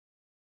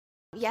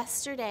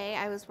Yesterday,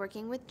 I was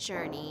working with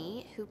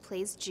Jurnee, who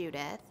plays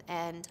Judith,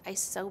 and I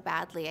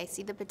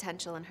see the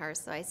potential in her,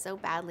 so I so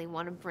badly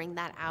want to bring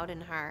that out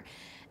in her.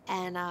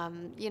 And,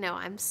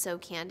 I'm so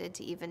candid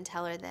to even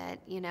tell her that,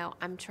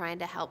 I'm trying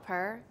to help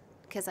her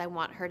because I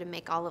want her to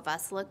make all of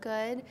us look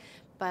good.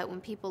 But when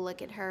people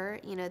look at her,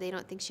 they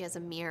don't think she has a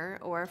mirror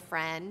or a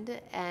friend.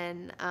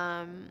 And,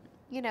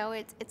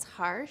 it's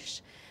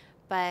harsh,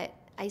 but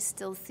I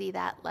still see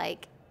that,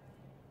 like,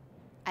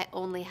 I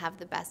only have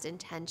the best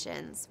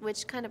intentions,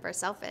 which kind of are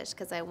selfish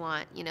because I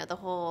want, the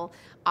whole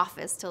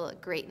office to look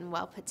great and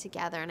well put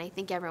together. And I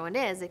think everyone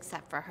is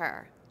except for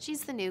her.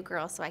 She's the new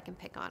girl, so I can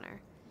pick on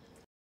her.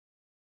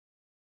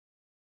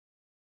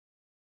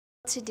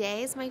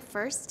 Today is my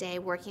first day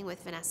working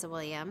with Vanessa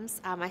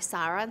Williams. I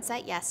saw her on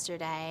set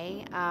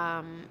yesterday.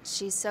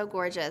 She's so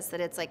gorgeous that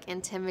it's like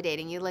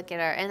intimidating. You look at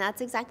her, and that's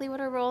exactly what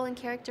her role and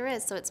character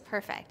is, so it's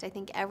perfect. I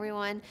think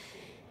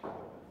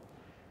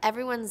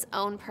everyone's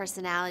own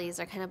personalities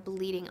are kind of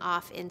bleeding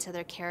off into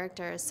their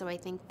characters, so I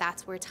think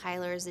that's where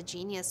Tyler is a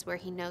genius, where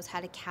he knows how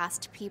to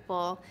cast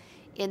people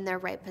in their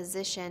right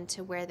position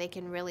to where they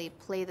can really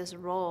play this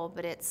role,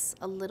 but it's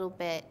a little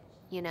bit,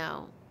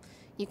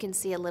 you can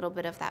see a little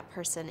bit of that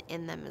person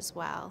in them as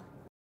well.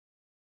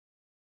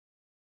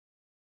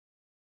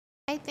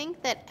 I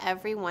think that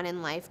everyone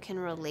in life can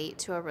relate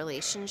to a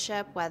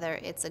relationship, whether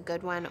it's a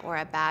good one or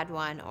a bad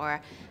one,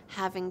 or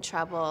having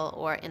trouble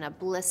or in a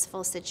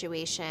blissful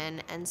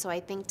situation. And so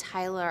I think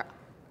Tyler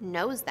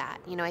knows that.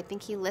 I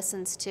think he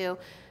listens to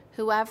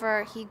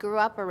whoever he grew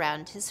up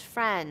around, his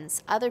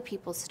friends, other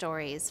people's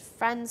stories,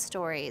 friends'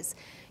 stories.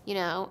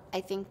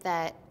 I think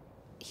that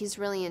he's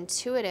really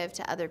intuitive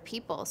to other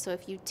people. So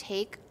if you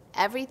take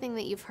everything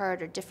that you've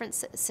heard or different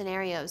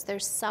scenarios,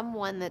 there's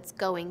someone that's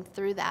going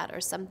through that or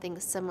something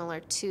similar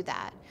to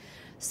that.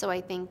 So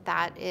I think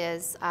that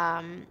is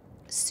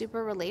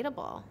super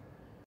relatable.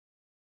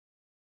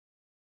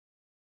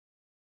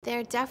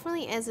 There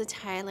definitely is a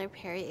Tyler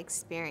Perry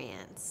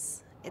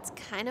experience. It's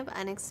kind of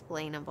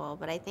unexplainable,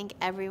 but I think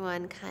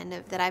everyone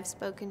that I've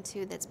spoken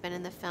to that's been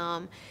in the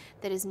film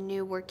that is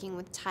new working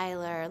with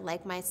Tyler,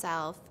 like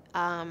myself,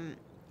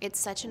 it's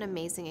such an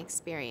amazing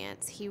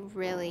experience. He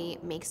really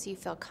makes you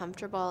feel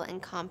comfortable and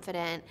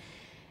confident.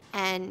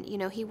 And,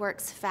 he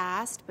works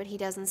fast, but he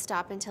doesn't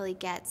stop until he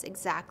gets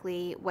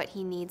exactly what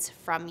he needs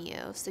from you.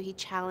 So he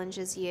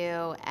challenges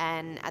you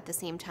and at the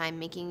same time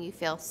making you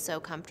feel so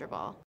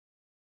comfortable.